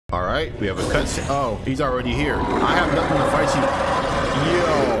All right, we have a cutscene. Oh, he's already here. I have nothing to fight you.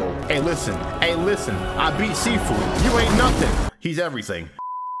 Yo. Hey, listen. Hey, listen. I beat Sifu. You ain't nothing. He's everything.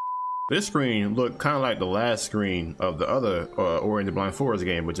 This screen looked kind of like the last screen of the other Ori and the Blind Forest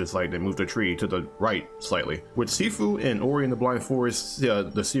game, which is like they moved the tree to the right slightly. With Sifu and Ori and the Blind Forest,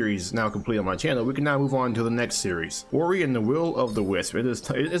 the series now complete on my channel, we can now move on to the next series. Ori and the Will of the Wisp.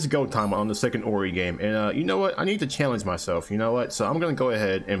 It's go time on the second Ori game, and you know what? I need to challenge myself, you know what? So I'm gonna go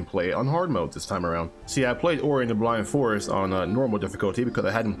ahead and play on hard mode this time around. See, I played Ori and the Blind Forest on normal difficulty because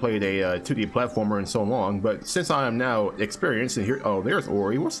I hadn't played a 2D platformer in so long, but since I am now experienced, and here, oh, there's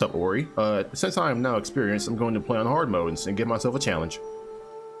Ori. What's up, Ori? Since I am now experienced, I'm going to play on hard modes and give myself a challenge.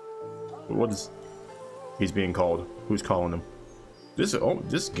 What is he's being called? Who's calling him? This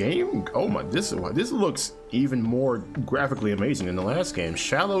game? Oh my! This looks even more graphically amazing than the last game.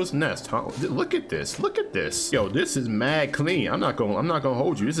 Shallow's Nest. Huh? Look at this! Look at this! Yo, this is mad clean. I'm not gonna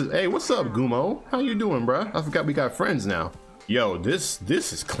hold you. This is. Hey, what's up, Gumo? How you doing, bruh? I forgot we got friends now. Yo, this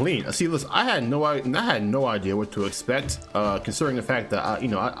is clean. See, listen, I had no idea what to expect, considering the fact that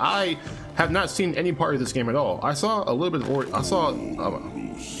I have not seen any part of this game at all. I saw a little bit of I saw.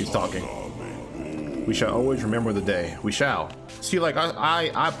 He's talking. We shall always remember the day. We shall. See, like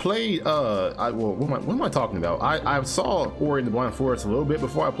I played. Well, what am I talking about? I saw Ori and the Blind Forest a little bit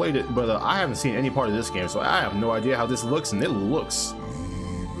before I played it, but I haven't seen any part of this game, so I have no idea how this looks, and it looks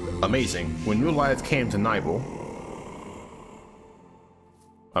amazing. When new life came to Nibel.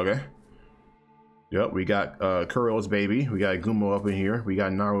 Okay. Yep, we got Kurill's baby. We got Gumo up in here. We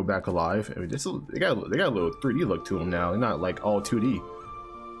got Naru back alive. I mean, they got a little 3D look to them now. They're not like all 2D.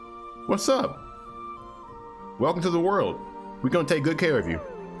 What's up? Welcome to the world. We're gonna take good care of you.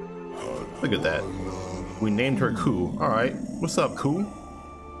 Look at that. We named her Ku. All right. What's up, Ku?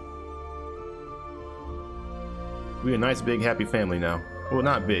 We a nice, big, happy family now. Well,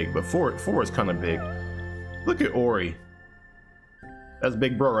 not big, but four is kind of big. Look at Ori. That's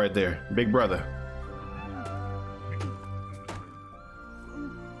big bro right there, big brother.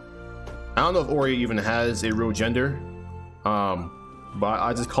 I don't know if Ori even has a real gender, but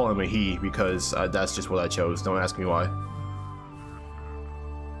I just call him a he because that's just what I chose. Don't ask me why.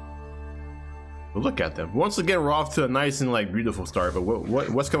 But look at them. Once again, we're off to a nice and like beautiful start. But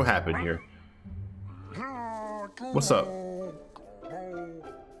what's gonna happen here? What's up?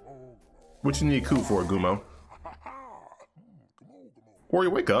 What you need Ku for, Gumo? Ori,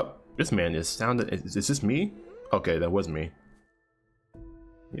 wake up. This man is sounding. Is this me? Okay, that was me.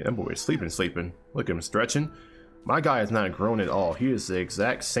 Yeah, that boy is sleeping. Look at him stretching. My guy is not grown at all. He is the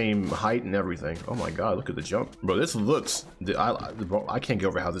exact same height and everything. Oh my god, look at the jump. Bro, this looks. I can't get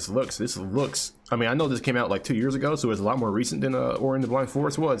over how this looks. This looks. I mean, I know this came out like 2 years ago, so it's a lot more recent than Ori and the Blind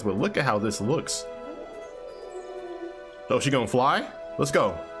Forest was, but look at how this looks. So, she gonna fly? Let's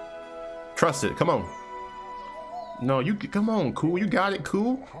go. Trust it. Come on. No, you come on, Cool. You got it,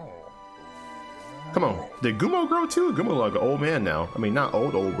 Cool. Come on. Did Gumo grow too? Gumo look like an old man now. I mean, not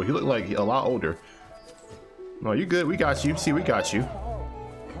old, but he looked like a lot older. No, you good. We got you. See, we got you.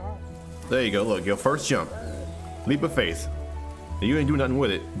 There you go. Look, your first jump. Leap of faith. Now, you ain't do nothing with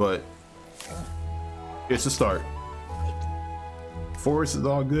it, but it's a start. Forest is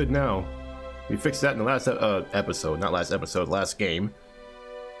all good now. We fixed that in the last episode. Not last episode, last game.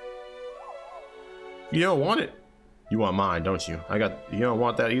 You don't want it. You want mine, don't you? You don't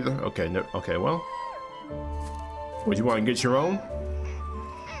want that either? Okay, no, okay, well. Would you want to get your own?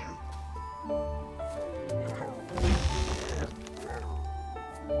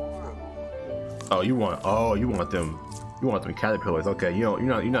 Oh, you want them caterpillars. Okay, you're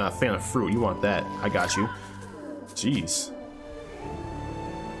not a fan of fruit. You want that. I got you. Jeez.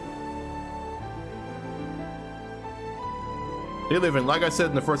 They live in, like I said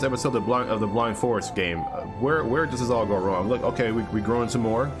in the first episode of the Blind Forest game. Where does this all go wrong? Look, okay, we growing some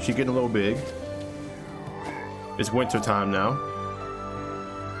more. She getting a little big. It's winter time now.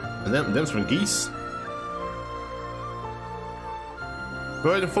 And then them some geese.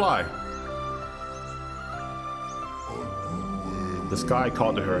 Go ahead and fly. The sky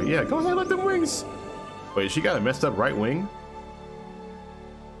called to her. Yeah, go ahead, let them wings. Wait, she got a messed up right wing?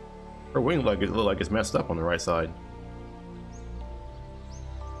 Her wing look like it's messed up on the right side.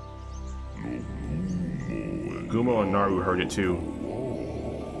 Gumo and Naru heard it too.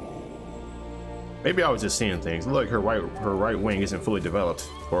 Maybe I was just seeing things. Look, her right wing isn't fully developed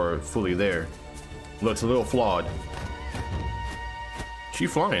or fully there. Looks a little flawed. She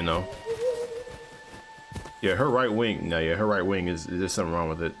flying though. Yeah, her right wing. No, yeah, her right wing there's something wrong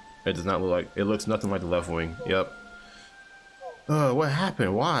with it. It does not look like. It looks nothing like the left wing. Yep. What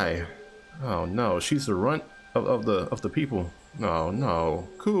happened? Why? Oh no, she's the runt of the people. No, no.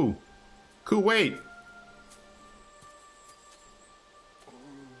 Cool. Cool, wait.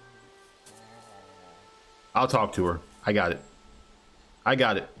 I'll talk to her. I got it. I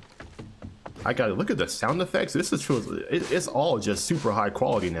got it. I got it. Look at the sound effects. This is it's all just super high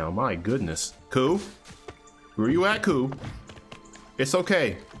quality now. My goodness. Koo? Where you at, Koo? It's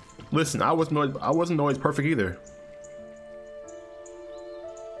okay. Listen, I wasn't always perfect either.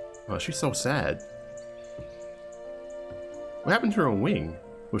 Oh, she's so sad. What happened to her wing?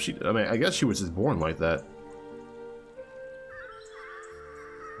 Was she? I mean, I guess she was just born like that.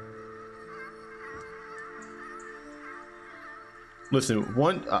 Listen,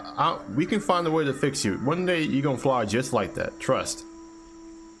 we can find a way to fix you. One day you're gonna fly just like that. Trust.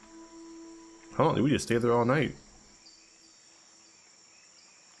 Hold on, did we just stay there all night?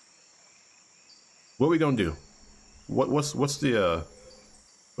 What are we gonna do? What's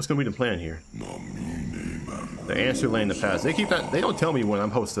gonna be the plan here? The answer lay in the past. They keep that. They don't tell me when I'm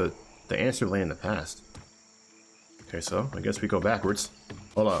supposed to. The answer lay in the past. Okay, so I guess we go backwards.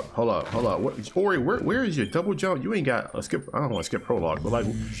 Hold up. What, Ori, where is your double jump? You ain't got a skip. I don't want to skip prologue, but like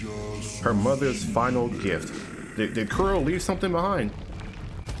her mother's final gift. Did Kuro leave something behind?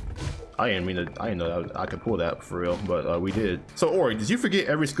 I didn't know that I could pull that for real, but we did. So Ori, did you forget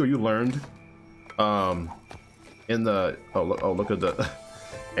every skill you learned? In the look at the.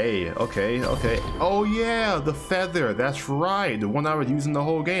 Hey, okay. Oh yeah, the feather. That's right, the one I was using the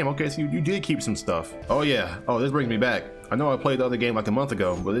whole game. Okay, so you did keep some stuff. Oh yeah. Oh, this brings me back. I know I played the other game like a month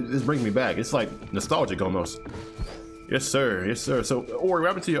ago, but this brings me back. It's like nostalgic almost. Yes, sir. Yes, sir. So, Ori, what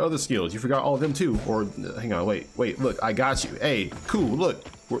happened to your other skills? You forgot all of them too? Or hang on, wait. Look, I got you. Hey, cool. Look,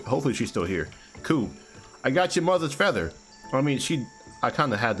 hopefully she's still here. Cool. I got your mother's feather. I mean, I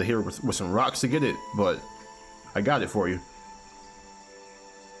kind of had to hit her with some rocks to get it, but I got it for you.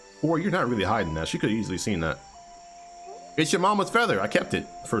 Or you're not really hiding that. She could have easily seen that. It's your mama's feather. I kept it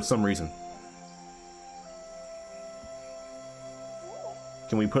for some reason.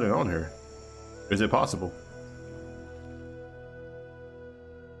 Can we put it on her? Is it possible?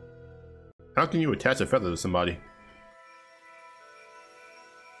 How can you attach a feather to somebody?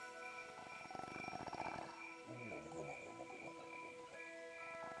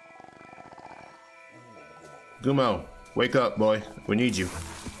 Gumo, wake up, boy. We need you.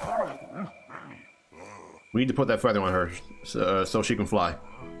 We need to put that feather on her so she can fly.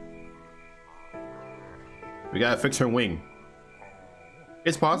 We gotta fix her wing.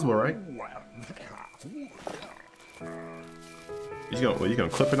 It's possible, right? You gonna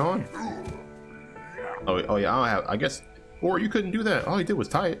clip it on? Oh yeah, I guess. Or you couldn't do that. All he did was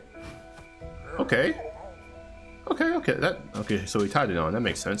tie it. Okay. Okay. So he tied it on. That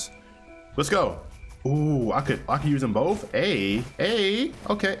makes sense. Let's go. Ooh, I could use them both.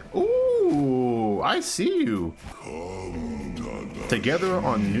 Okay. Ooh, I see you. Together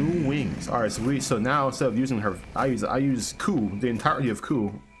on new wings. All right, so now instead of using her, I use Ku, the entirety of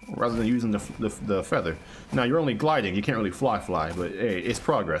Ku, rather than using the feather. Now you're only gliding. You can't really fly, but hey, it's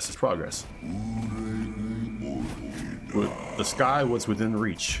progress. It's progress. The sky was within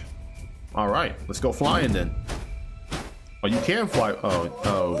reach. All right, let's go flying then. Oh, you can fly.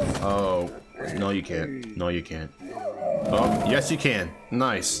 Oh. No, you can't. No, you can't. Oh, yes, you can.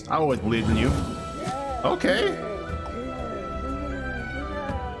 Nice. I always believed in you. Okay.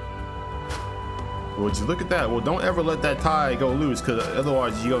 Would you look at that? Well, don't ever let that tie go loose, because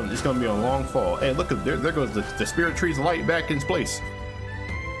otherwise it's gonna be a long fall. Hey, look at there goes the spirit tree's light back in its place.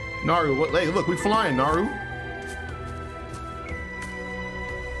 Naru, hey, look, we flying, Naru.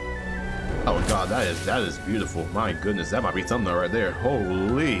 Oh God, that is beautiful. My goodness, that might be thumbnail right there.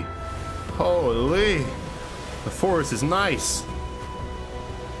 Holy. The forest is nice.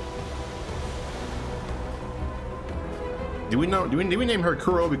 Do we name her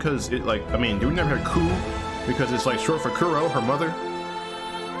Kuro because it like, I mean, do we name her Ku because it's like short for Kuro, her mother?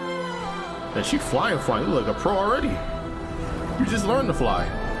 And she flying. You look a pro already. You just learned to fly.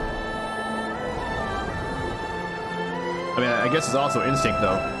 I mean, I guess it's also instinct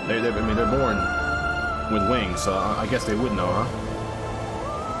though. I mean, they're born with wings, so I guess they would know, huh?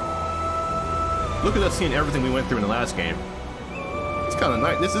 Look at us seeing everything we went through in the last game. It's kind of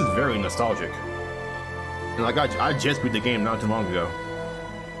nice. This is very nostalgic. And like I just beat the game not too long ago.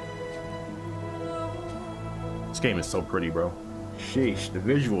 This game is so pretty, bro. Sheesh, the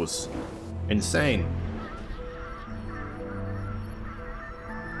visuals, insane.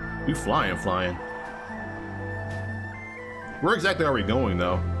 We flying. Where exactly are we going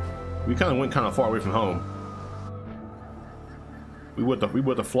though? We kind of went kind of far away from home. We with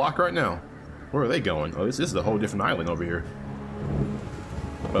the flock right now. Where are they going? Oh, this is a whole different island over here.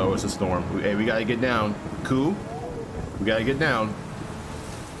 Oh, it's a storm. Hey, we gotta get down. Cool. We gotta get down.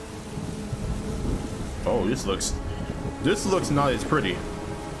 Oh, this looks not as pretty.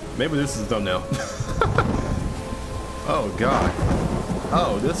 Maybe this is thumbnail. Oh God.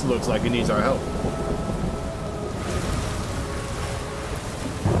 Oh, this looks like it needs our help.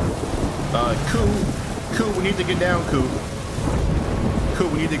 Koo, we need to get down, Koo. Koo,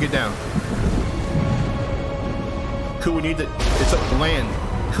 we need to get down. Koo, we need to, it's a land.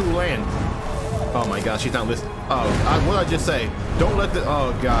 Koo, land. Oh my gosh, she's not listening. Oh, what did I just say? Don't let the,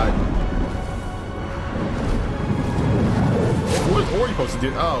 oh God. What is Ori supposed to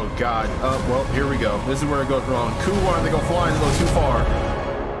do? Oh God. Well, here we go. This is where it goes wrong. Koo wanted to go flying, to go too far.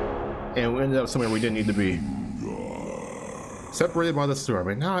 And we ended up somewhere we didn't need to be. Separated by the storm.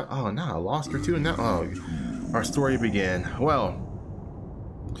 And now, oh, now I lost her too. And now, oh, our story began. Well,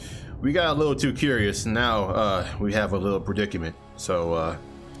 we got a little too curious. Now, we have a little predicament. So,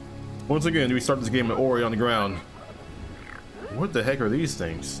 once again, we start this game with Ori on the ground. What the heck are these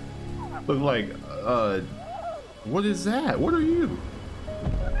things? Look like, what is that? What are you?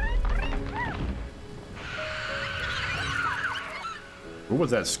 What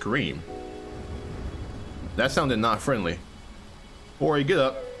was that scream? That sounded not friendly. Ori, get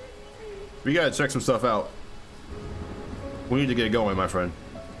up. We gotta check some stuff out. We need to get going, my friend.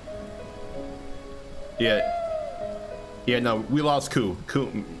 Yeah, no, we lost Koo.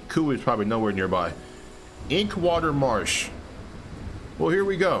 Koo is probably nowhere nearby. Inkwater Marsh. Well, here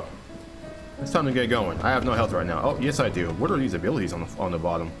we go. It's time to get going. I have no health right now. Oh, yes I do. What are these abilities on the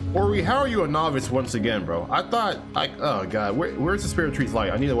bottom? Ori, how are you a novice once again, bro? I thought, oh God, where's the spirit tree's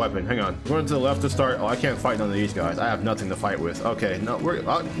light? I need a weapon. Hang on. Going to the left to start. Oh, I can't fight none of these guys. I have nothing to fight with. Okay, no,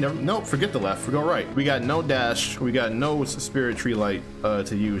 nope, forget the left. We go right. We got no dash. We got no spirit tree light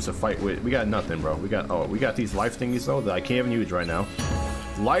to use to fight with. We got nothing, bro. We got these life thingies though that I can't even use right now.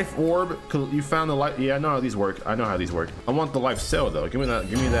 Life orb, cause you found the light. Yeah, I know how these work. I want the life cell though. Give me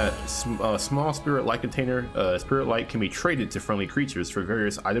that small spirit light container. Spirit light can be traded to friendly creatures for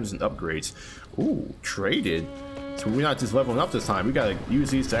various items and upgrades. Ooh, traded. So we're not just leveling up this time. We gotta use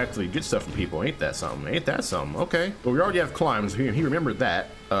these to actually get stuff from people. Ain't that something? Okay. But we already have climbs. He remembered that.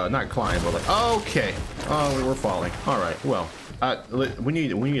 Not climb, but like, okay. Oh, we're falling. All right. Well. We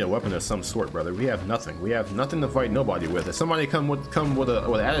need a weapon of some sort, brother. We have nothing. We have nothing to fight nobody with. If somebody come with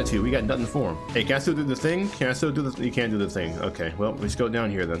an attitude, we got nothing for them. Hey, can I still do the thing? Can I still do this? You can't do the thing. Okay, well, let's go down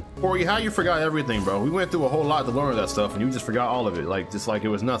here then. Ori, how you forgot everything, bro? We went through a whole lot to learn that stuff, and you just forgot all of it, just like it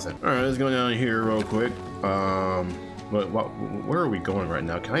was nothing. All right, let's go down here real quick. Where are we going right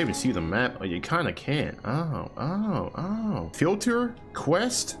now? Can I even see the map? Oh, you kind of can't. Oh. Filter,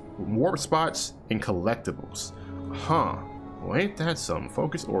 quest, warp spots, and collectibles. Huh. Well, ain't that something?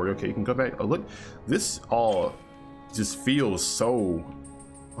 Focus, Ori. Okay, you can go back. Oh, look, this all just feels so.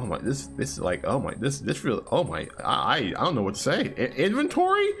 Oh my, this is like, oh my, this feels. Oh my, I don't know what to say.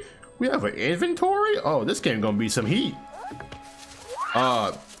 Inventory? We have an inventory? Oh, this game gonna be some heat.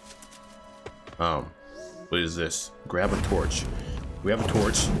 What is this? Grab a torch. We have a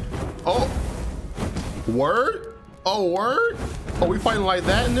torch. Oh, word? Oh, word? Oh, we fighting like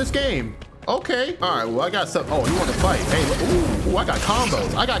that in this game? Okay. All right. Well, I got some. Oh, you want to fight? Hey, ooh, I got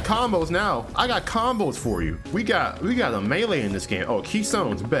combos. I got combos now. I got combos for you. We got a melee in this game. Oh,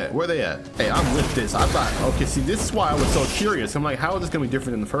 keystones. Bet. Where they at? Hey, I'm with this. I thought. Okay. See, this is why I was so curious. I'm like, how is this gonna be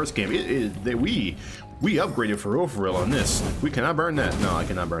different than the first game? It is that we upgraded for real on this. Can I burn that? No, I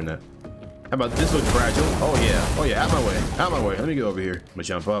cannot burn that. How about this? Looks fragile. Oh yeah. Out my way. Let me get over here. I'm gonna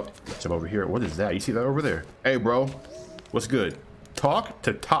jump up. Jump over here. What is that? You see that over there? Hey, bro. What's good? Talk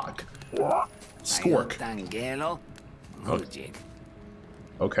to talk. Squirk.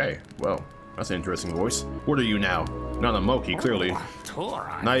 Okay, well, that's an interesting voice. What are you now? Not a Moki, clearly.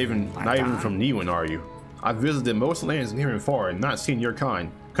 Not even from Niwan, are you? I've visited most lands near and far and not seen your kind.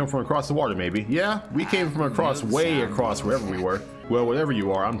 Come from across the water, maybe? Yeah, we came from way across wherever we were. Well, whatever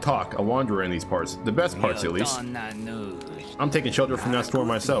you are, I'm Talk, a wanderer in these parts. The best parts, at least. I'm taking shelter from that storm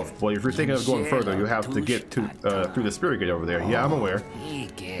myself. Well, if you're thinking of going further, you have to get to through the spirit gate over there. Yeah, I'm aware.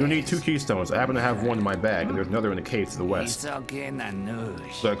 You'll need 2 keystones. I happen to have one in my bag, and there's another in the cave to the west.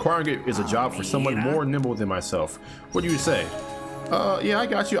 The acquiring it is a job for someone more nimble than myself. What do you say? Yeah, I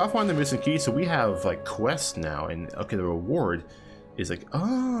got you. I'll find the missing key. So we have like quests now, and okay, the reward is like,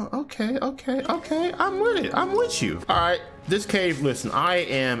 oh, okay, I'm with you. All right, this cave, listen, I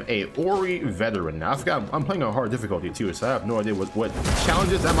am a Ori veteran now. I'm playing on hard difficulty too, so I have no idea what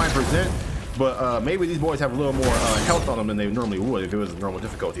challenges that might present, but maybe these boys have a little more health on them than they normally would if it was normal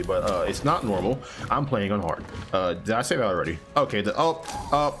difficulty, but it's not normal. I'm playing on hard. Did I say that already? Okay, the up,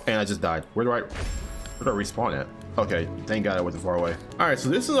 and I just died. Where do I respawn at? Okay, thank God I wasn't far away. All right, so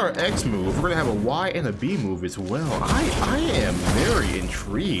this is our X move. We're gonna have a Y and a B move as well. I am very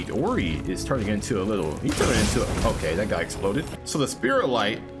intrigued. Ori is turning into a little, he's turning into, okay, that guy exploded. So the Spirit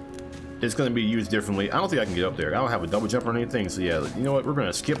Light is going to be used differently. I don't think I can get up there. I don't have a double jump or anything. So yeah, you know what? We're going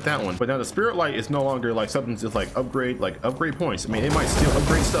to skip that one. But now the Spirit Light is no longer like something just like upgrade points. I mean, it might still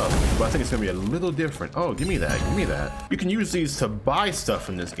upgrade stuff, but I think it's going to be a little different. Oh, give me that. Give me that. You can use these to buy stuff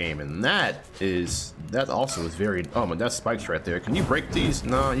in this game. And that also is very, oh my, that's spikes right there. Can you break these?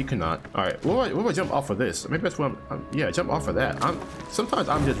 No, you cannot. All right. What do I jump off of this? Maybe that's what yeah, jump off of that. Sometimes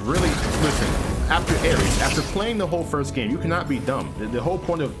I'm just really, listen, after Ares, after playing the whole first game, you cannot be dumb. The whole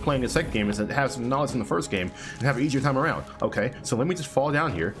point of playing the second game is to have some knowledge in the first game and have an easier time around. Okay, so let me just fall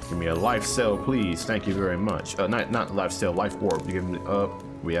down here. Give me a life cell, please. Thank you very much. Not life cell, life orb. You give me,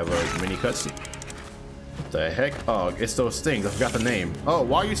 we have a mini cutscene. What the heck? Oh, it's those things. I forgot the name. Oh,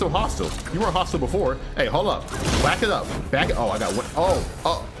 why are you so hostile? You weren't hostile before. Hey, hold up. Back it up. Back it. Oh, I got one.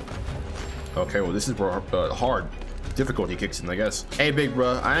 Oh. Okay, well, this is where hard difficulty kicks in, I guess. Hey, big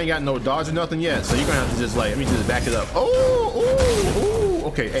bruh, I ain't got no dodge or nothing yet, so you're gonna have to just like, let me just back it up. Oh,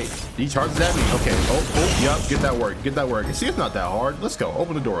 okay, hey, he charges at me. Okay, yep, get that work. You see, it's not that hard. Let's go,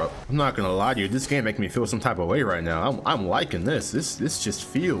 open the door up. I'm not gonna lie to you, this game making me feel some type of way right now. I'm liking this. This just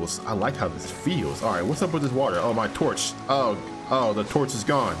feels, I like how this feels. All right, what's up with this water? Oh, my torch. Oh, the torch is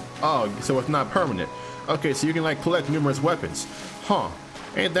gone. Oh, so it's not permanent. Okay, so you can like collect numerous weapons. Huh.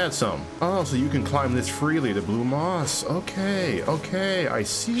 Ain't that some? Oh, so you can climb this freely, the blue moss. Okay, I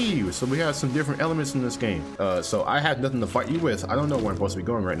see you. So we have some different elements in this game. So I had nothing to fight you with. I don't know where I'm supposed to be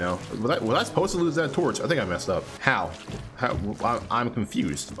going right now. Was I supposed to lose that torch? I think I messed up. How? I'm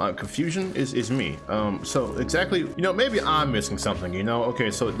confused. Confusion is me. So exactly, you know, maybe I'm missing something, you know?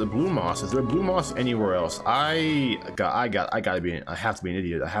 Okay, so the blue moss, is there blue moss anywhere else? I have to be an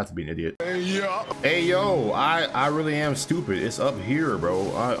idiot. I have to be an idiot. Hey, yo, I really am stupid. It's up here, bro.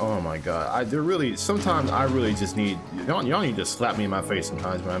 Oh my god, sometimes I really just need, y'all need to slap me in my face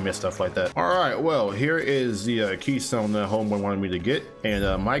sometimes when I miss stuff like that. All right, well, here is the keystone that homeboy wanted me to get,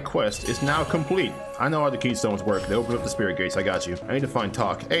 and my quest is now complete. I know how the keystones work. They open up the spirit gates. I got you. I need to find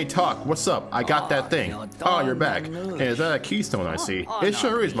Talk. Hey, Talk, what's up? I got that thing. Oh, you're back. And is that a keystone I see? It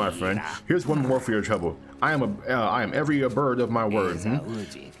sure is, my friend. Here's one more for your trouble. I am every bird of my word.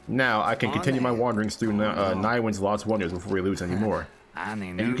 Now I can continue my wanderings through Nywin's Lost Wonders before we lose any more.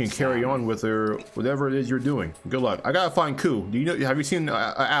 And you can carry on with her, whatever it is you're doing. Good luck. I gotta find Ku. Do you know? Have you seen an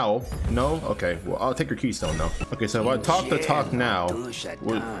owl? No? Okay. Well, I'll take your keystone though. Okay, so if I talk the talk now,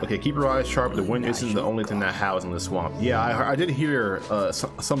 okay, keep your eyes sharp. The wind isn't the only thing that howls in the swamp. Yeah, I did hear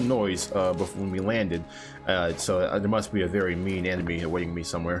some noise before when we landed. So there must be a very mean enemy awaiting me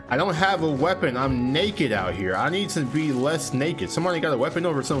somewhere. I don't have a weapon. I'm naked out here. I need to be less naked. Somebody got a weapon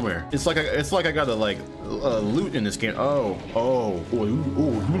over somewhere. It's like I gotta like loot in this game. Oh,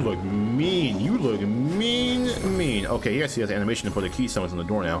 you look mean. You look mean. Okay, yes, he has animation to put the keystones on the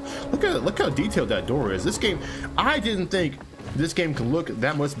door now. Look how detailed that door is. This game, I didn't think this game can look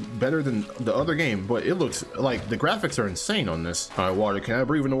that much better than the other game, but it looks like the graphics are insane on this. All right, water. Can I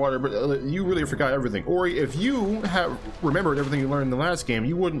breathe in the water? But you really forgot everything. Ori, if you have remembered everything you learned in the last game,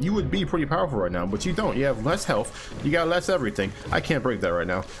 you would be pretty powerful right now, but you don't. You have less health. You got less everything. I can't break that right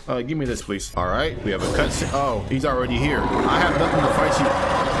now. Give me this, please. All right, we have a cutscene. Oh, he's already here. I have nothing to fight you.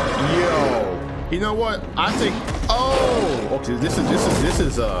 Yo, you know what? I think. Oh, okay. This is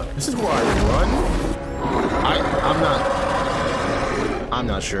where I run. I'm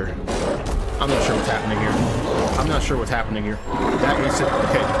not sure. I'm not sure what's happening here. That is it.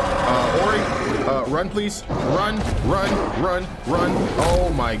 Okay. Ori, run please. Run.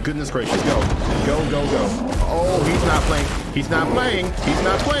 Oh my goodness gracious. Go. Oh, he's not playing.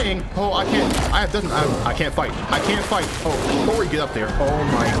 Oh, I can't fight. Oh, Ori, get up there. Oh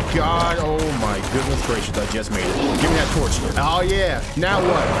my god. Oh my goodness gracious. I just made it. Give me that torch. Oh yeah. Now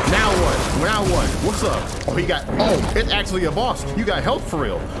what? What's up? Oh, it's actually a boss. You got health for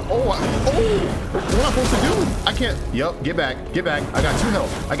real. What am I supposed to do? I can't. Yup, get back. I got 2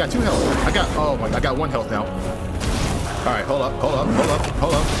 health. I got 1 health now. All right, hold up.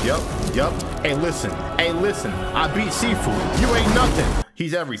 Yup. Hey, listen. I beat Seafood. You ain't nothing.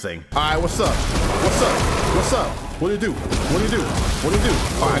 He's everything. All right, what's up? What do you do?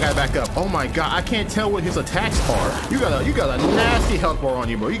 All right, I gotta back up. Oh my god, I can't tell what his attacks are. You got a nasty health bar on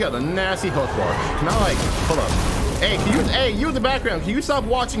you, bro. You got a nasty health bar. Can I like, hold up. Hey, you in the background. Can you stop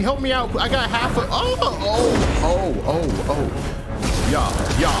watching? Help me out. I got half a,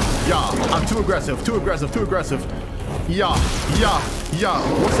 Yeah. I'm too aggressive. Yeah.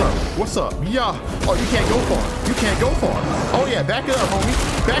 What's up? Yeah. Oh, you can't go far. Oh yeah, back it up,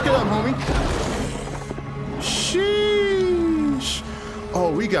 homie. Shit. Oh,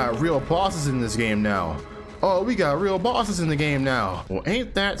 we got real bosses in this game now. Oh, we got real bosses in the game now. Well,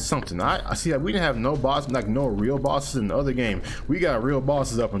 ain't that something? I see that we didn't have no boss, like no real bosses in the other game. We got real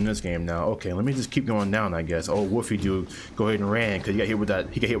bosses up in this game now. Okay, let me just keep going down, I guess. Oh, Woofy dude, go ahead and ran because he got hit with that.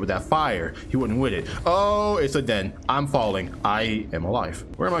 He got hit with that fire. He wasn't with it. Oh, it's a den. I'm falling. I am alive.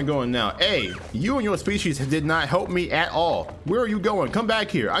 Where am I going now? Hey, you and your species did not help me at all. Where are you going? Come back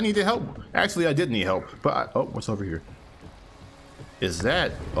here. I need help. Actually, I did need help, but oh, what's over here? Is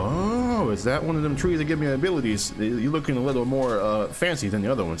that, oh, is that one of them trees that give me abilities? You're looking a little more fancy than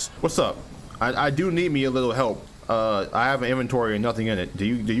the other ones. What's up? I do need me a little help. I have an inventory and nothing in it. Do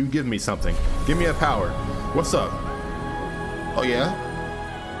you give me something? Give me a power. What's up? Oh yeah?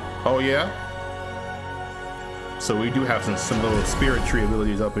 Oh yeah? So we do have some little spirit tree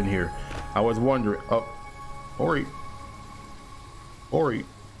abilities up in here. I was wondering, oh, Ori.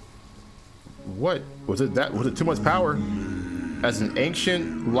 What? Was it too much power? As an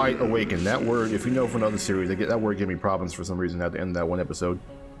ancient light awakened. That word, if you know from another series, that word gave me problems for some reason at the end of that one episode.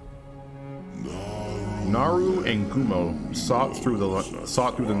 Naru and Gumo sought through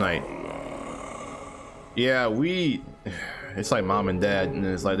the night. Yeah, it's like mom and dad, and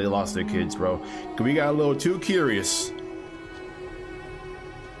it's like they lost their kids, bro. We got a little too curious.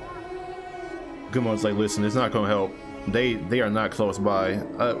 Gumo's like, listen, it's not gonna help. They are not close by.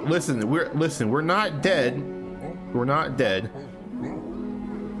 Listen, we're not dead. We're not dead.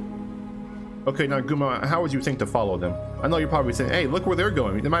 Okay, now Guma, how would you think to follow them? I know you're probably saying, hey, look where they're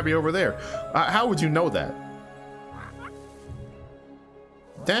going. They might be over there. How would you know that?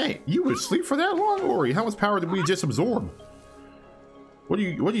 Dang, you would sleep for that long, Ori? How much power did we just absorb? What do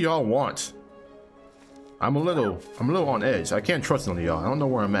y'all want? I'm a little on edge. I can't trust none of y'all. I don't know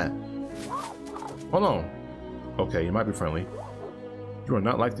where I'm at. Hold on. Okay, you might be friendly. You are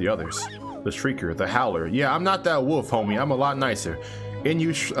not like the others. The Shrieker, the Howler. Yeah, I'm not that wolf, homie. I'm a lot nicer. In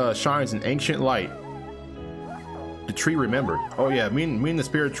you shines an ancient light. The tree remembered. Oh yeah, me and the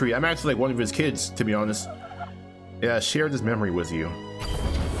spirit tree. I'm actually like one of his kids, to be honest. Yeah, I shared this memory with you.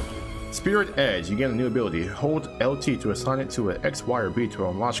 Spirit Edge. You get a new ability. Hold LT to assign it to an X, Y, or B to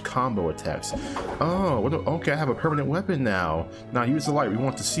unlock combo attacks. Oh, okay. I have a permanent weapon now. Now use the light. We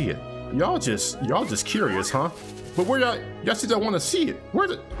want to see it. Y'all just curious, huh? But where y'all see that want to see it? Where's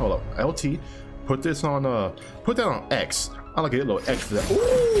it? Hold up. LT. Put this on put that on X. I like a little X for that.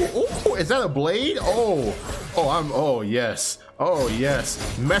 Ooh, is that a blade? Oh yes. Oh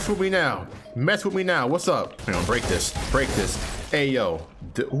yes. Mess with me now. Mess with me now. What's up? Hang on, break this. Break this. Hey yo.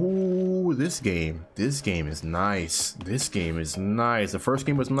 Ooh, this game is nice. This game is nice. The first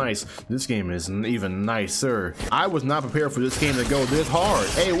game was nice. This game is even nicer. I was not prepared for this game to go this hard.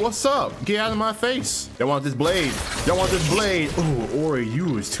 Hey, what's up? Get out of my face. Y'all want this blade? Y'all want this blade? Ooh, Ori,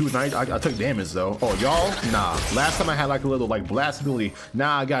 you is too nice. I took damage though. Oh, y'all? Nah. Last time I had like a little like blast ability.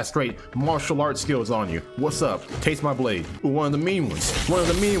 Now I got straight martial arts skills on you. What's up? Taste my blade. Ooh, one of the mean ones. One of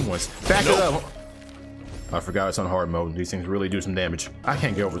the mean ones. Back it up. I forgot it's on hard mode. These things really do some damage. I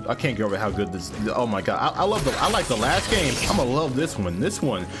can't get over how good this. Oh my god, I like the last game. I'm gonna love this one. This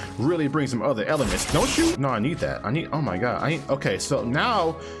one really brings some other elements. Don't you? No, I need that. Oh my god. Okay, so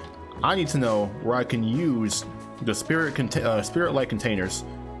now I need to know where I can use the spirit light containers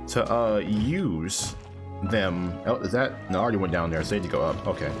to use them. Oh, is that? No, I already went down there, so I need to go up.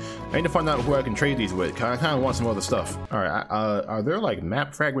 Okay, I need to find out who I can trade these with. I kind of want some other stuff. All right, are there like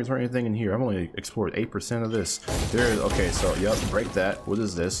map fragments or anything in here? I've only explored 8% of this. There. Okay, so yep, break that. What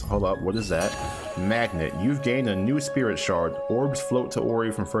is this? Hold up, what is that? Magnet. You've gained a new spirit shard. Orbs float to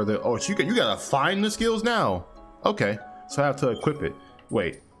Ori from further. Oh, so you gotta find the skills now. Okay, so I have to equip it.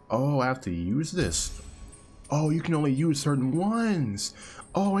 Wait. Oh, I have to use this. Oh, you can only use certain ones.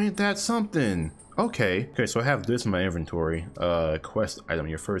 Oh, ain't that something? Okay, so I have this in my inventory. Quest item,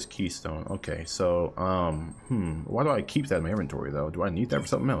 your first keystone. Okay, so why do I keep that in my inventory though? Do I need that for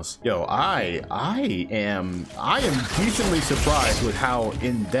something else? Yo, I am decently surprised with how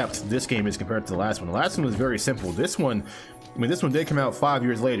in-depth this game is compared to the last one. The last one was very simple. This one, I mean, this one did come out 5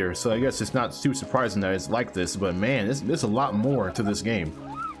 years later, so I guess it's not too surprising that it's like this, but man, there's a lot more to this game.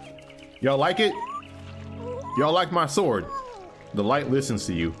 Y'all like it? Y'all like my sword? The light listens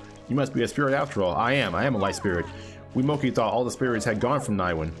to you. You must be a spirit after all. I am a light spirit. Wimoki thought all the spirits had gone from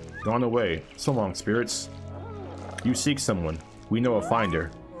Naiwan. Gone away. So long, spirits. You seek someone. We know a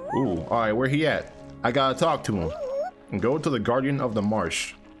finder. Ooh, alright, where he at? I gotta talk to him. And go to the Guardian of the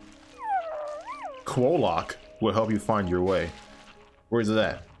Marsh. Quolok will help you find your way. Where's it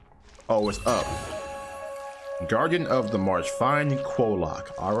at? Oh, it's up. Guardian of the Marsh. Find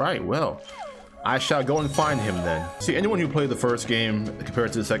Quolok. Alright, well. I shall go and find him then. See, anyone who played the first game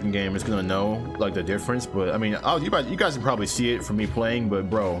compared to the second game is gonna know like the difference. But I mean, you guys can probably see it from me playing. But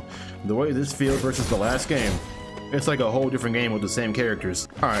bro, the way this feels versus the last game, it's like a whole different game with the same characters.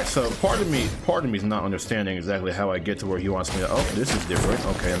 All right, so part of me is not understanding exactly how I get to where he wants me to. Oh, this is different.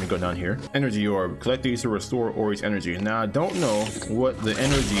 Okay, let me go down here. Energy orb. Collect these to restore Ori's energy. Now I don't know what the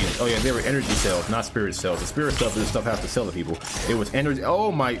energy. Oh yeah, they were energy cells, not spirit cells. The spirit stuff is the stuff I have to sell to people. It was energy.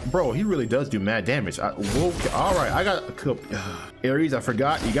 Oh my, bro, he really does do mad damage. All right, I got a couple. Aries, I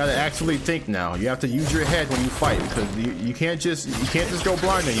forgot. You gotta actually think now. You have to use your head when you fight because you can't just go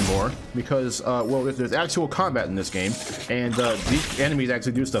blind anymore because well, there's actual combat in this game, and these enemies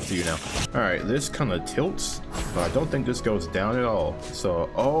actually do stuff to you now. All right, this kind of tilts, but I don't think this goes down at all. So,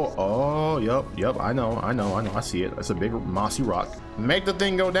 yep, I know, I see it. It's a big mossy rock. Make the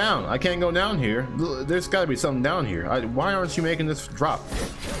thing go down. I can't go down here. There's got to be something down here. Why aren't you making this drop?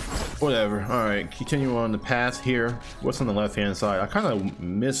 Whatever. All right, continue on the path here. What's on the left-hand side? I kind of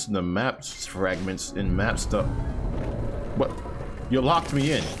missed the map fragments and map stuff. What? You locked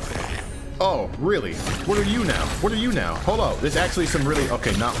me in. Oh, really? What are you now? What are you now? Hold up. There's actually some really...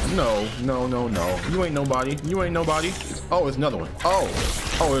 Okay, no. You ain't nobody. You ain't nobody. Oh, there's another one. Oh,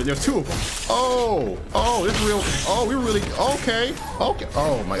 there's two of them. Oh, this real... Oh, we really... Okay.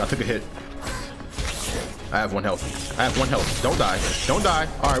 Oh, my God, I took a hit. I have 1 health. Don't die.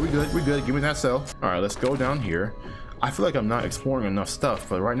 All right, we good. Give me that cell. All right, let's go down here. I feel like I'm not exploring enough stuff,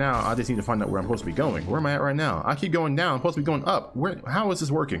 but right now I just need to find out where I'm supposed to be going. Where am I at right now? I keep going down. I'm supposed to be going up. How is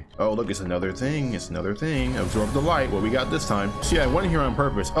this working? Oh, look, it's another thing. Absorb the light. What we got this time? See, I went here on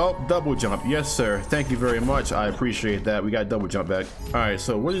purpose. Oh, double jump. Yes, sir. Thank you very much. I appreciate that. We got double jump back. All right,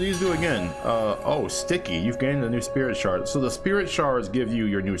 so what do these do again? Oh, sticky. You've gained a new spirit shard. So the spirit shards give you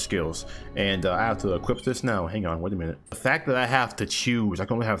your new skills, and I have to equip this now. Hang on, wait a minute. The fact that I have to choose, I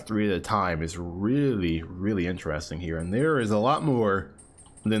can only have 3 at a time, is really, really interesting here. And there is a lot more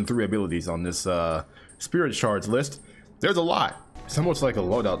than 3 abilities on this spirit shards list. There's a lot. It's almost like a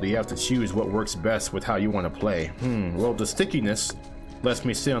loadout that you have to choose what works best with how you want to play. Well, the stickiness lets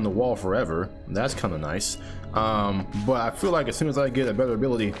me stay on the wall forever. That's kind of nice. But I feel like as soon as I get a better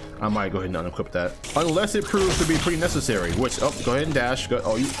ability, I might go ahead and unequip that, unless it proves to be pretty necessary. Which, go ahead and dash. You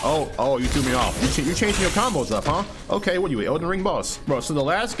threw me off. You changing your combos up, huh? Okay, what are you, Elden Ring boss, bro? So the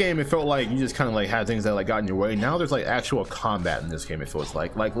last game, it felt like you just kind of like had things that like got in your way. Now there's like actual combat in this game. It feels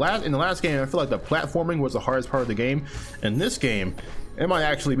like in the last game, I feel like the platforming was the hardest part of the game. In this game, it might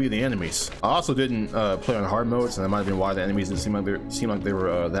actually be the enemies. I also didn't play on hard modes, and that might have been why the enemies didn't seem like they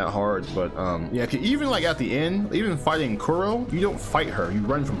were that hard. But yeah, even like at the end, even fighting Kuro, you don't fight her, you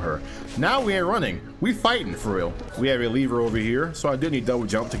run from her. Now we ain't running, we fighting for real. We have a lever over here, so I did need double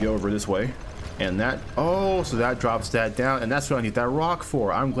jump to get over this way. And that, so that drops that down, and that's what I need that rock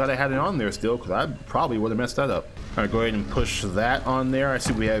for. I'm glad I had it on there still, because I probably would have messed that up. All right, go ahead and push that on there. I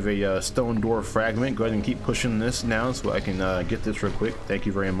see we have a stone door fragment. Go ahead and keep pushing this down so I can get this real quick. Thank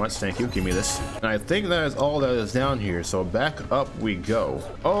you very much. Thank you. Give me this. And I think that is all that is down here. So back up we go.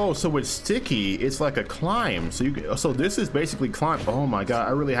 Oh, so with sticky, it's like a climb. So this is basically climb. Oh my God,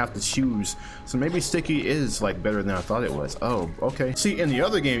 I really have to choose. So maybe sticky is like better than I thought it was. Oh, okay. See, in the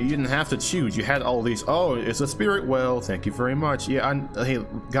other game, you didn't have to choose. You had all these. Oh, it's a spirit well. Thank you very much. Yeah, hey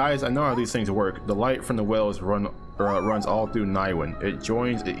guys, I know how these things work. The light from the wells runs all through Nywin. It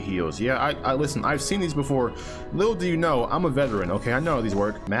joins, it heals. Yeah, I listen, I've seen these before. Little do you know, I'm a veteran, okay? I know how these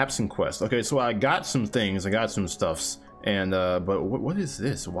work. Maps and quests. Okay, so I got some things, I got some stuffs. And but what is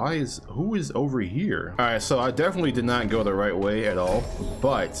this? Who is over here? All right, so I definitely did not go the right way at all,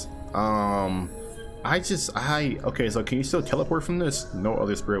 but okay, so can you still teleport from this? No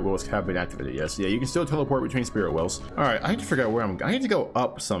other spirit wells have been activated. Yes, yeah, you can still teleport between spirit wells. All right, I need to figure out where I need to go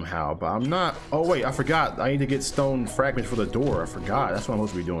up somehow, but I'm not. Oh wait, I forgot. I need to get stone fragments for the door. I forgot. That's what I'm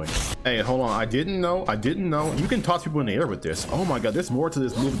supposed to be doing. Hey, hold on. I didn't know. You can toss people in the air with this. Oh my God, there's more to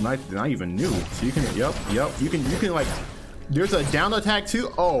this move than I even knew. So you can, yep. You can like. There's a down attack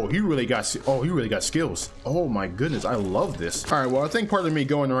too. Oh, he really got skills. Oh my goodness, I love this. All right, well, I think part of me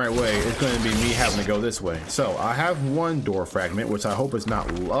going the right way is going to be me having to go this way. So I have 1 door fragment, which I hope is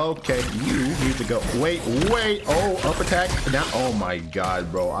not. Okay, you need to go. Wait. Oh, up attack down. Oh my God,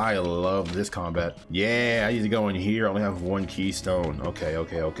 bro, I love this combat. Yeah, I need to go in here. I only have 1 keystone. Okay.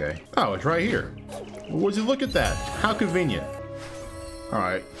 Oh, it's right here. Would you look at that? How convenient. All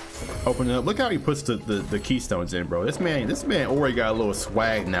right, open it up. Look how he puts the keystones in, bro. This man already got a little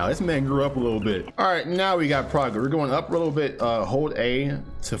swag now. This man grew up a little bit. All right, now we got progress. We're going up a little bit. Hold A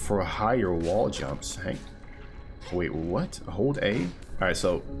for higher wall jumps. Wait, what? Hold A. All right,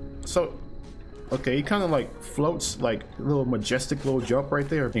 so Okay, he kind of like floats, like a little majestic little jump right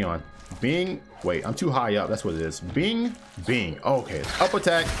there. Hang on. Bing. Wait, I'm too high up. That's what it is. Bing. Bing. Okay. Up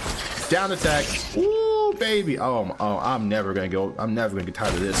attack. Down attack. Ooh, baby. Oh, I'm never gonna go. I'm never gonna get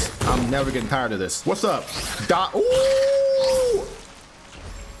tired of this. I'm never getting tired of this. What's up? Ooh.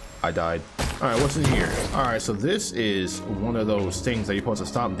 I died. All right, what's in here? All right, so this is one of those things that you're supposed to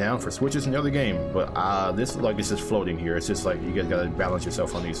stomp down for switches in the other game, but this like it's just floating here. It's just like you guys gotta balance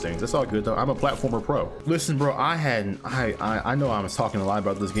yourself on these things. That's all good though. I'm a platformer pro. Listen, bro, I know I'm talking a lot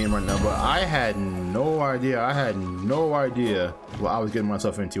about this game right now, but I had no idea. I had no idea what I was getting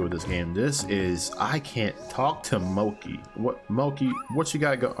myself into with this game. This is I can't talk to Moki. What Moki? What you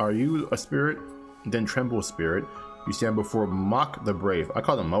got? Go? Are you a spirit? Then tremble, spirit. You stand before Mock the Brave. I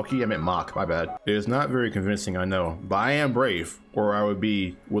called him Moki, I meant Mock, my bad. It is not very convincing, I know, but I am brave, or I would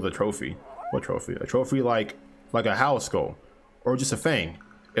be with a trophy. What trophy? A trophy like a Howl Skull, or just a Fang,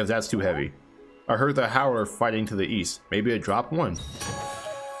 if that's too heavy. I heard the Howler fighting to the east. Maybe a drop one.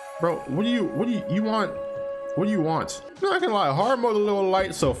 Bro, what do you want? What do you want? I'm not gonna lie, hard mode a little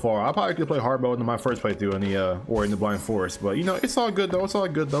light so far. I probably could play hard mode in my first playthrough in the or in the Blind Forest, but you know, it's all good though. It's all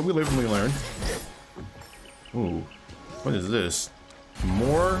good though. We live and we learn. Ooh, what is this?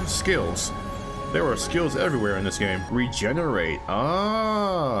 More skills. There are skills everywhere in this game. Regenerate.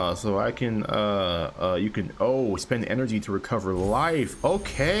 Ah, so I can you can spend energy to recover life.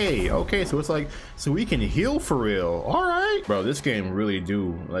 Okay, so it's like so we can heal for real. All right, bro. This game really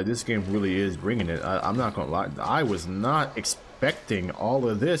this game really is bringing it. I'm not gonna lie. I was not expecting all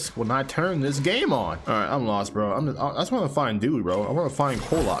of this when I turned this game on. All right, I'm lost, bro. I just want to find dude, bro. I want to find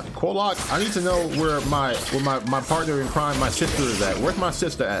Kolok. Kolok, I need to know where my partner in crime, my sister is at. Where's my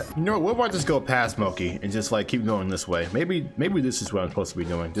sister at? You know what if I just go past Moki and just like keep going this way? Maybe this is what I'm supposed to be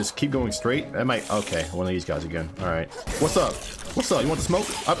doing. Just keep going straight. That might, okay, one of these guys again. All right, what's up? What's up? You want to smoke?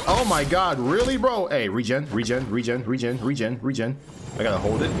 Oh my God, really, bro? Hey, regen. I gotta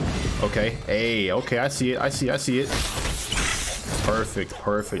hold it. Okay, hey, okay, I see it. Perfect.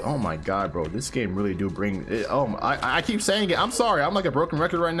 Oh my God, bro, this game really do bring it. Oh, I keep saying it. I'm sorry, I'm like a broken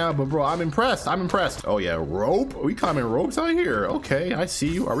record right now, but bro, I'm impressed. Oh yeah, rope. Are we climbing ropes out here? Okay, I see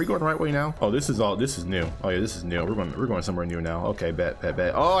you. Are we going the right way now? Oh, this is new. Oh yeah, this is new. We're going somewhere new now. Okay, bet.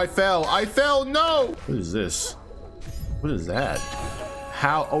 Oh, I fell. No. What is this? What is that?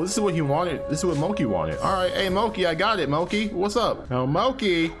 How? Oh, this is what he wanted. This is what Moki wanted. All right, hey Moki, I got it. Moki, what's up? Now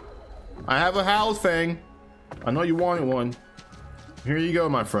Moki, I have a Howl Fang. I know you wanted one. Here you go,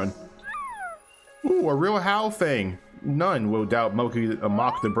 my friend. Ooh, a real Howl Fang. None will doubt Moki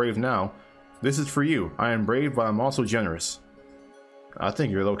Mock the Brave now. This is for you. I am brave, but I'm also generous. I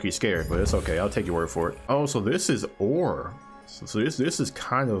think you're low-key scared, but it's okay. I'll take your word for it. Oh, so this is ore. So this is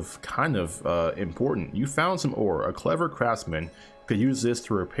kind of important. You found some ore. A clever craftsman could use this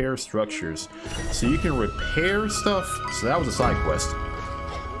to repair structures. So you can repair stuff. So that was a side quest.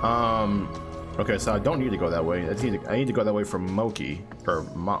 Okay, so I don't need to go that way. I need to go that way from Moki, or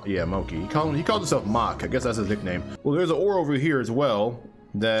Moki. He called himself Mock. I guess that's his nickname. Well, there's an ore over here as well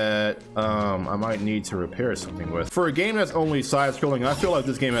that I might need to repair something with. For a game that's only side-scrolling, I feel like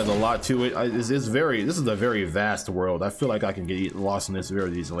this game has a lot to it. This is a very vast world. I feel like I can get lost in this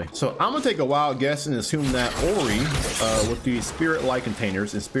very easily. So I'm gonna take a wild guess and assume that Ori, with the spirit light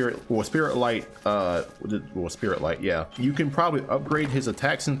containers and spirit light, yeah, you can probably upgrade his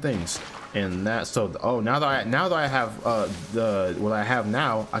attacks and things. And that, so now that I have what I have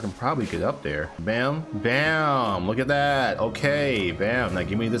now, I can probably get up there. Bam, bam, look at that. Okay, bam, now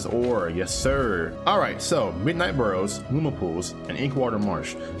give me this ore. Yes sir. All right, so Midnight Burrows, Luma Pools, and Inkwater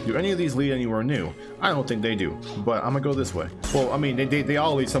Marsh. Do any of these lead anywhere new? I don't think they do, but I'm gonna go this way. Well, I mean, they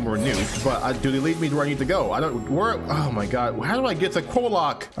all lead somewhere new, but do they lead me to where I need to go? Oh my God, how do I get to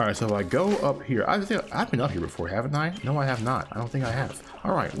Kolok? All right, so if I go up here, I've been up here before, haven't I? No, I have not. I don't think I have.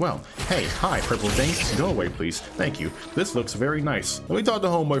 All right, well, hey, hi, purple things. Go away, please. Thank you. This looks very nice. Let me talk to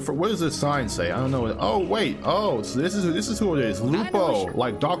homeboy. What does this sign say? I don't know. Oh, wait. Oh, so this is who it is. Lupo,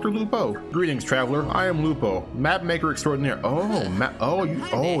 like Dr. Lupo. Greetings, traveler. I am Lupo, map maker extraordinaire.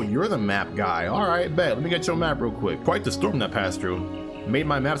 Oh, you're the map guy. All right, bet. Let me get your map real quick. Quite the storm that passed through. Made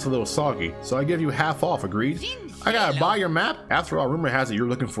my maps a little soggy, so I give you half off. Agreed? I gotta buy your map? After all, rumor has it you're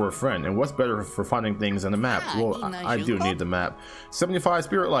looking for a friend, and what's better for finding things than a map? Well, I do need the map. 75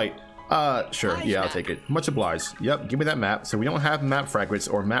 spirit light. Sure, yeah, I'll take it. Much obliged. Yep, give me that map. So we don't have map fragments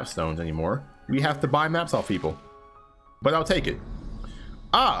or map stones anymore. We have to buy maps off people. But I'll take it.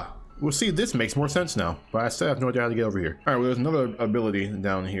 Ah, Well, see, this makes more sense now, but I still have no idea how to get over here. All right, well, there's another ability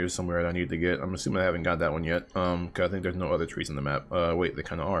down here somewhere that I need to get. I'm assuming I haven't got that one yet. Cause I think there's no other trees on the map. Wait, they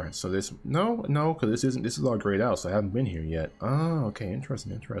kind of are. So this, no, cause this is all grayed out, so I haven't been here yet. Oh, okay,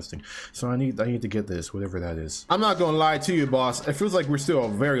 interesting. So I need to get this, whatever that is. I'm not gonna lie to you, boss. It feels like we're still a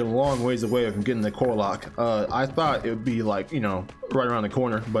very long ways away from getting the core lock. I thought it would be like, you know, right around the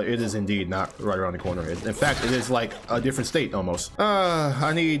corner, but it is indeed not right around the corner. In fact, it is like a different state almost.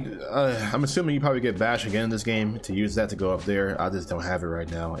 I'm assuming you probably get bash again in this game to use that to go up there. I just don't have it right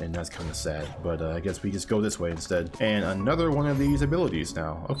now, and that's kind of sad, but I guess we just go this way instead. And another one of these abilities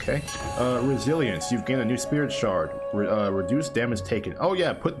now. Okay, resilience. You've gained a new spirit shard. Reduce damage taken. Oh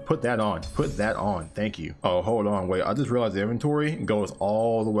yeah, put that on. Put that on. Thank you. Oh, hold on, wait, I just realized the inventory goes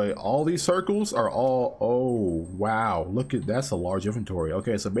all the way. All these circles are all, oh wow, look at, that's a large inventory.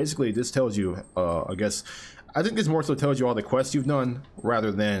 Okay, so basically this tells you, I think this more so tells you all the quests you've done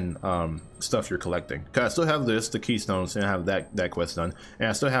rather than stuff you're collecting. Cause I still have this, the keystones, and I have that quest done, and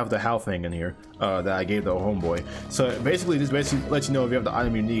I still have the How thing in here that I gave the homeboy. So basically, this basically lets you know if you have the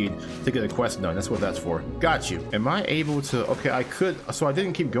item you need to get a quest done. That's what that's for. Got you. Am I able to? Okay, I could. So I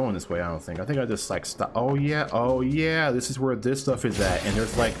didn't keep going this way. I don't think. I think I just like stop. Oh yeah. This is where this stuff is at, and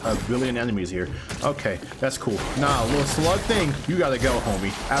there's like a billion enemies here. Okay, that's cool. Nah, little slug thing, you gotta go,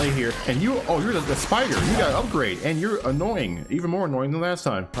 homie, out of here. And you, oh, you're the spider. You gotta upgrade, and you're annoying, even more annoying than last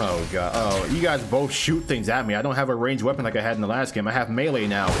time. Oh god. Oh, you guys both shoot things at me. I don't have a ranged weapon like I had in the last game. I have melee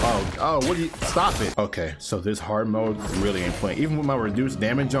now. Oh, what do you, stop it. Okay, so this hard mode really ain't playing. Even with my reduced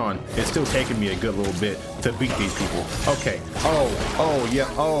damage on, it's still taking me a good little bit to beat these people. Okay. Oh yeah.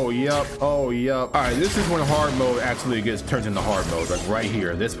 Oh yep. All right, this is when hard mode actually turns into hard mode, like right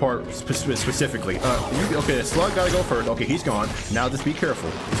here. This part specifically. Okay, the slug gotta go first. Okay, he's gone. Now just be careful.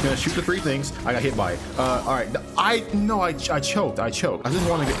 He's gonna shoot the 3 things. I got hit by it. All right. I choked. I just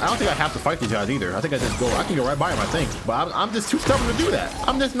want to get. I don't think I have to fight these guys either. I think I can go right by them, I think. But I'm just too stubborn to do that.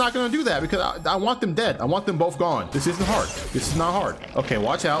 I'm just not gonna do that because I want them dead. I want them both gone. This isn't hard. This is not hard. Okay,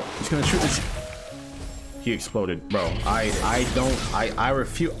 watch out. He's gonna shoot this. He exploded, bro. I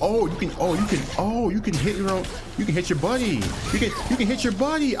refuse. You can hit your own. You can hit your buddy. You can hit your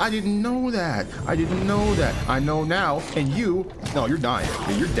buddy. I didn't know that. I know now. And no, you're dying.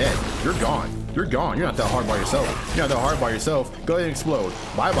 You're dead. You're gone. You're gone. You're not that hard by yourself. Go ahead and explode.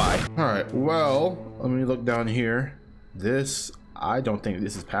 Bye-bye. All right, well, let me look down here. I don't think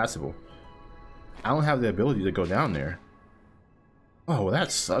this is passable. I don't have the ability to go down there. Oh, well,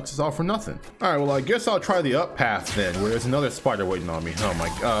 that sucks. It's all for nothing. All right, well, I guess I'll try the up path then, where there's another spider waiting on me. Oh my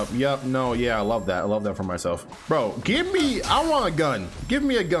god. Yep, no, yeah, I love that for myself. Bro, I want a gun. Give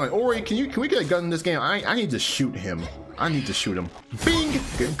me a gun. Ori, can we get a gun in this game? I need to shoot him. Bing!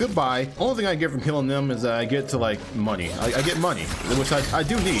 Goodbye. Only thing I get from killing them is that I get to like money. I get money, which I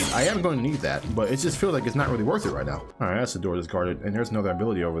do need. I am going to need that, but it just feels like it's not really worth it right now. All right, that's the door that's guarded, and there's another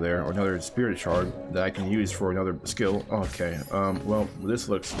ability over there, or another spirit shard that I can use for another skill. Okay. Well, this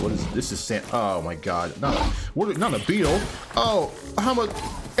looks. What is this? Is sand? Oh my god! Not a beetle. Oh, how much?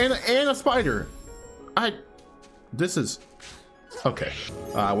 And a spider. This is. Okay,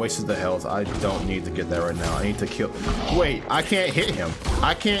 I wasted the health. I don't need to get that right now. I need to kill. Wait, I can't hit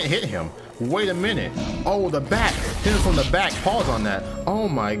him. Wait a minute. Oh, the back. Hit him from the back. Pause on that. Oh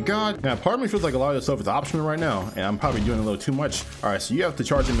my god. Now, part of me feels like a lot of this stuff is optional right now, and I'm probably doing a little too much. All right, so you have to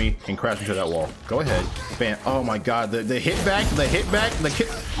charge at me and crash into that wall. Go ahead. Bam. Oh my god. The hit back.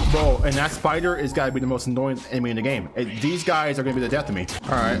 Bro, and that spider is gotta be the most annoying enemy in the game. These guys are gonna be the death of me.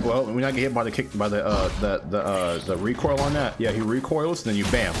 All right. Well, when I get hit by the recoil on that, yeah, he recoils. Then you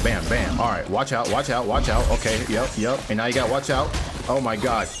bam. All right. Watch out. Okay. Yep. And now you gotta watch out. Oh my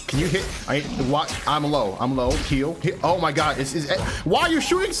god. Can you hit? I'm low. Heal. Oh my god. Why are you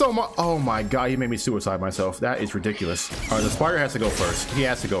shooting so much? Oh my god. He made me suicide myself. That is ridiculous. All right, the spider has to go first. He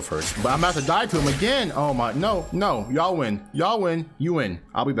has to go first. But I'm about to die to him again. Oh my. No. Y'all win. You win.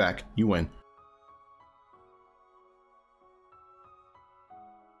 I'll be back. You win.